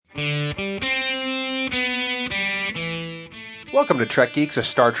Welcome to Trek Geeks, a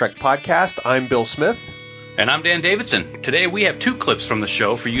Star Trek podcast. I'm Bill Smith. And I'm Dan Davidson. Today we have two clips from the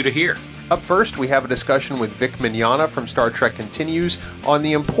show for you to hear. Up first, we have a discussion with Vic Mignogna from Star Trek Continues on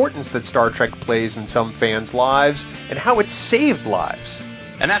the importance that Star Trek plays in some fans' lives and how it saved lives.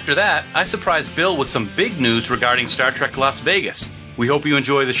 And after that, I surprised Bill with some big news regarding Star Trek Las Vegas. We hope you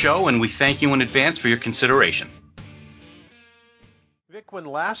enjoy the show, and we thank you in advance for your consideration. Vic, when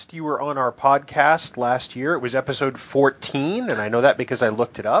last you were on our podcast last year, it was episode 14, and I know that because I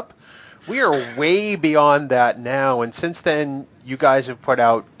looked it up. We are way beyond that now, and since then, you guys have put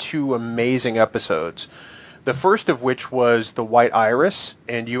out two amazing episodes. The first of which was The White Iris,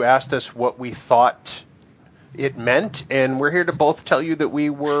 and you asked us what we thought it meant, and we're here to both tell you that we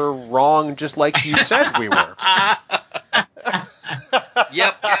were wrong, just like you said we were.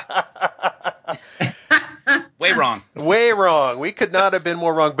 Yep. Way wrong. Way wrong. We could not have been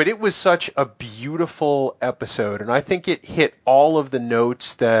more wrong, but it was such a beautiful episode, and I think it hit all of the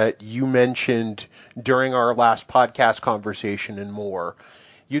notes that you mentioned during our last podcast conversation and more.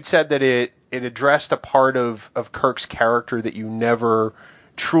 You'd said that it addressed a part of Kirk's character that you never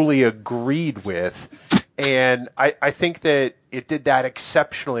truly agreed with, and I think that it did that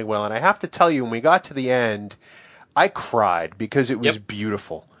exceptionally well, and I have to tell you, when we got to the end, I cried because it was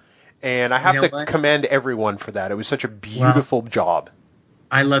beautiful. And I have to commend everyone for that. It was such a beautiful job.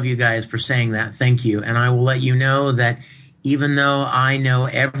 I love you guys for saying that. Thank you. And I will let you know that even though I know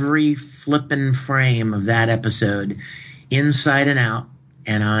every flippin' frame of that episode inside and out,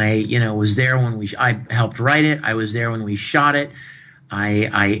 and I, was there when I helped write it. I was there when we shot it.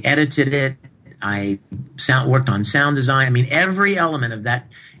 I edited it. I worked on sound design. I mean, every element of that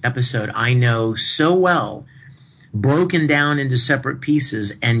episode I know so well, broken down into separate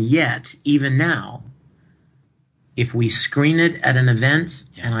pieces, and yet, even now, if we screen it at an event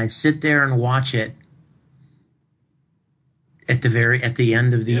and I sit there and watch it at the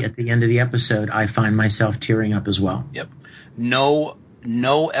end of the episode, I find myself tearing up as well. Yep. No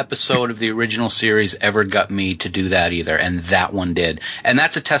episode of the original series ever got me to do that either, and that one did. And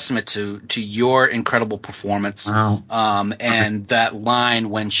that's a testament to your incredible performance. Wow. And that line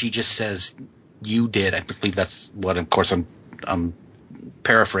when she just says, "You did," I believe that's what, of course, I'm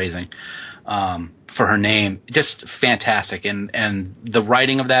paraphrasing, for her name. Just fantastic. And the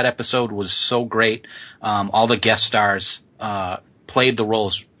writing of that episode was so great. All the guest stars, played the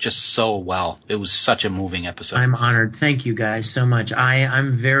roles just so well. It was such a moving episode. I'm honored. Thank you guys so much.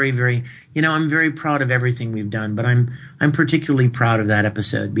 I'm very, very, I'm very proud of everything we've done, but I'm particularly proud of that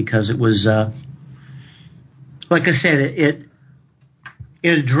episode because it was, like I said,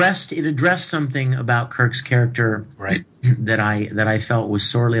 It addressed something about Kirk's character, right, that I felt was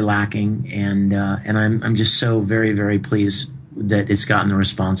sorely lacking, and I'm just so very, very pleased that it's gotten the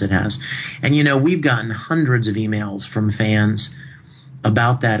response it has. And we've gotten hundreds of emails from fans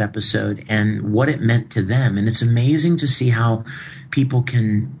about that episode and what it meant to them, and it's amazing to see how people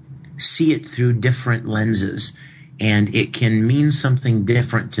can see it through different lenses, and it can mean something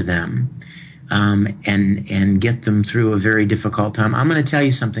different to them. And get them through a very difficult time. I'm going to tell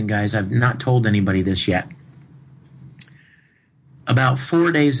you something, guys. I've not told anybody this yet. About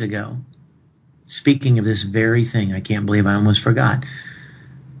 4 days ago, speaking of this very thing, I can't believe I almost forgot.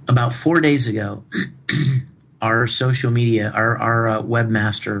 About 4 days ago, our social media, our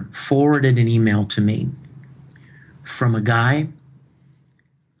webmaster forwarded an email to me from a guy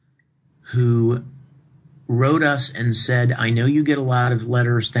who wrote us and said, "I know you get a lot of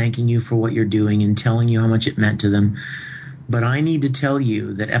letters thanking you for what you're doing and telling you how much it meant to them, but I need to tell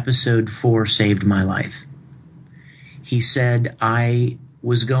you that episode 4 saved my life." He said, "I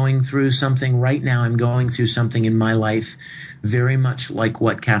was going through something right now. I'm going through something in my life very much like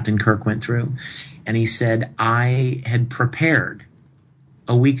what Captain Kirk went through." And he said, "I had prepared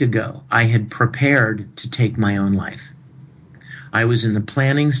a week ago. I had prepared to take my own life. I was in the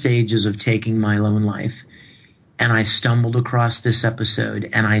planning stages of taking my own life. And I stumbled across this episode,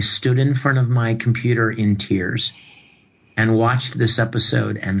 and I stood in front of my computer in tears and watched this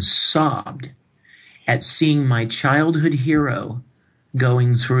episode and sobbed at seeing my childhood hero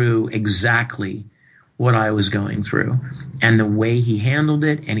going through exactly what I was going through, and the way he handled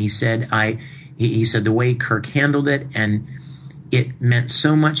it." And he said, he said the way Kirk handled it, and it meant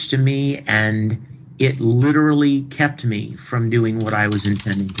so much to me, and it literally kept me from doing what I was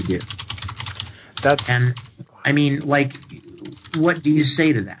intending to do. I mean, like, what do you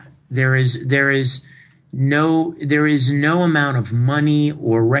say to that? There is no amount of money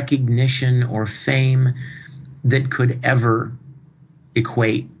or recognition or fame that could ever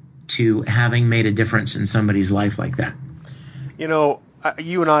equate to having made a difference in somebody's life like that.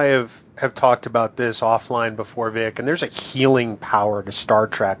 you and I have talked about this offline before, Vic, and there's a healing power to Star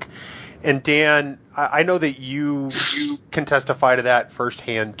Trek. And Dan, I know that you can testify to that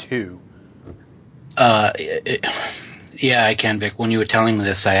firsthand too. Yeah, I can, Vic. When you were telling me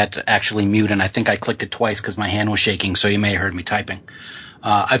this, I had to actually mute, and I think I clicked it twice because my hand was shaking, so you may have heard me typing.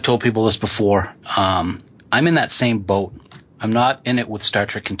 I've told people this before. I'm in that same boat. I'm not in it with Star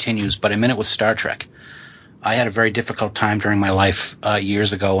Trek Continues, but I'm in it with Star Trek. I had a very difficult time during my life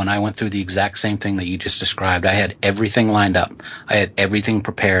years ago, and I went through the exact same thing that you just described. I had everything lined up. I had everything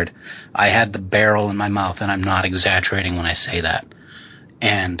prepared. I had the barrel in my mouth, and I'm not exaggerating when I say that.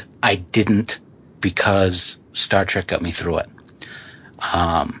 And I didn't, because Star Trek got me through it.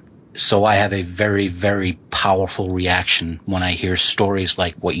 So I have a very, very powerful reaction when I hear stories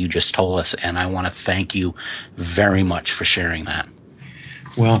like what you just told us, and I want to thank you very much for sharing that.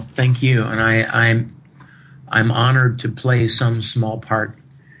 Well, thank you, and I'm honored to play some small part.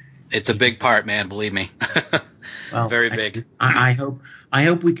 It's a big part, man. Believe me, well, very big. I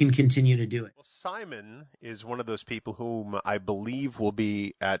hope we can continue to do it. Well, Simon is one of those people whom I believe will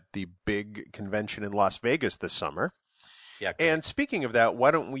be at the big convention in Las Vegas this summer. Yeah. And speaking of that, why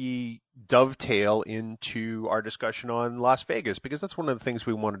don't we dovetail into our discussion on Las Vegas? Because that's one of the things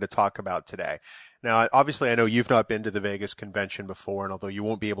we wanted to talk about today. Now, obviously, I know you've not been to the Vegas convention before, and although you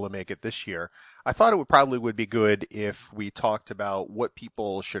won't be able to make it this year, I thought it would be good if we talked about what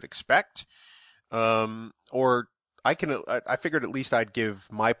people should expect. Or I figured at least I'd give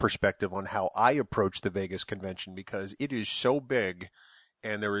my perspective on how I approach the Vegas convention, because it is so big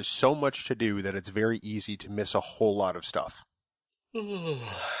and there is so much to do that it's very easy to miss a whole lot of stuff.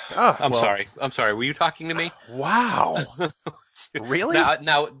 I'm sorry. Were you talking to me? Wow. Really?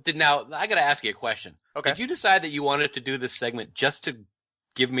 Now, I got to ask you a question. Okay. Did you decide that you wanted to do this segment just to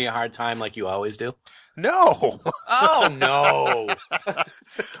give me a hard time like you always do? No. Oh, no.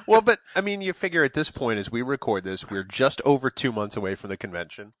 Well, but, I mean, you figure at this point, as we record this, we're just over 2 months away from the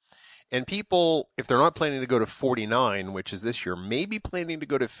convention. And people, if they're not planning to go to 49, which is this year, may be planning to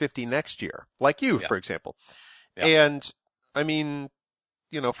go to 50 next year, like you, for example. Yeah. And, I mean,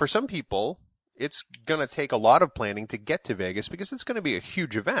 for some people, it's going to take a lot of planning to get to Vegas because it's going to be a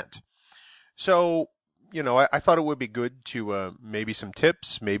huge event. So, I thought it would be good to maybe some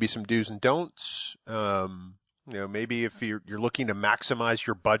tips, maybe some do's and don'ts. Maybe if you're looking to maximize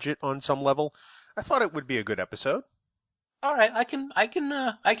your budget on some level, I thought it would be a good episode. All right, I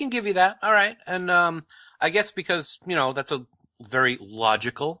can give you that. All right, and I guess because that's a very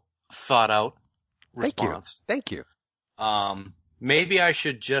logical, thought out response. Thank you. Maybe I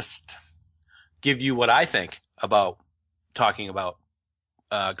should just give you what I think about talking about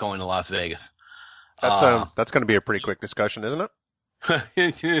going to Las Vegas. That's going to be a pretty quick discussion, isn't it?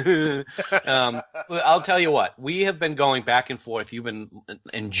 I'll tell you what. We have been going back and forth. You've been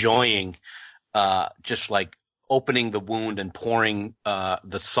enjoying just like opening the wound and pouring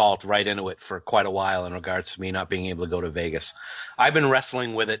the salt right into it for quite a while in regards to me not being able to go to Vegas. I've been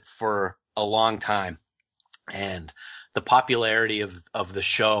wrestling with it for a long time, and the popularity of the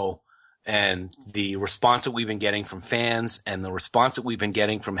show and the response that we've been getting from fans and the response that we've been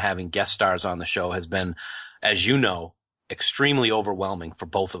getting from having guest stars on the show has been, as you know, extremely overwhelming for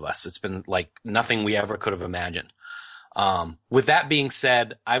both of us. It's been like nothing we ever could have imagined. With that being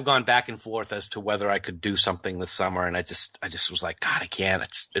said, I've gone back and forth as to whether I could do something this summer, and I just was like, God, I can't.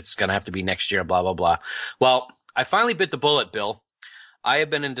 It's gonna have to be next year, blah, blah, blah. Well, I finally bit the bullet, Bill. I have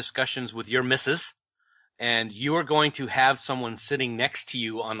been in discussions with your missus, and you are going to have someone sitting next to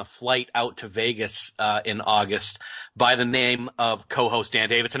you on the flight out to Vegas in August by the name of co-host Dan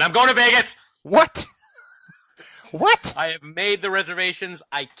Davidson. I'm going to Vegas! What? What? I have made the reservations.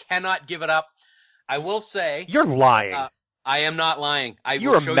 I cannot give it up. I will say... You're lying. I am not lying.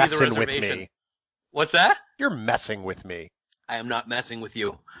 You're will show messing you the reservation. with me. What's that? You're messing with me. I am not messing with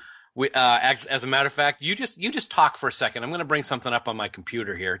you. As a matter of fact, you just talk for a second. I'm going to bring something up on my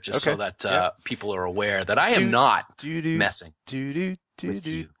computer here, just so that people are aware that I am not messing with you. Is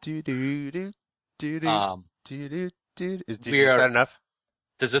that enough?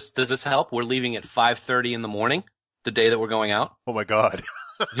 Does this help? We're leaving at 5:30 in the morning, the day that we're going out. Oh my God.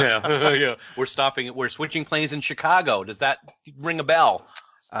 Yeah. We're switching planes in Chicago. Does that ring a bell?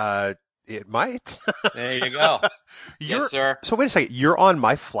 It might. There you go. Yes, sir. So wait a second. You're on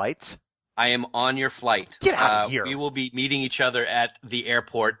my flight? I am on your flight. Get out of here. We will be meeting each other at the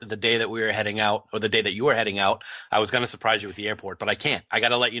airport the day that we were heading out, or the day that you were heading out. I was going to surprise you with the airport, but I can't. I got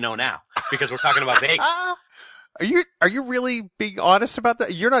to let you know now because we're talking about Vegas. Are you really being honest about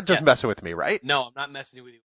that? You're not just messing with me, right? No, I'm not messing with you.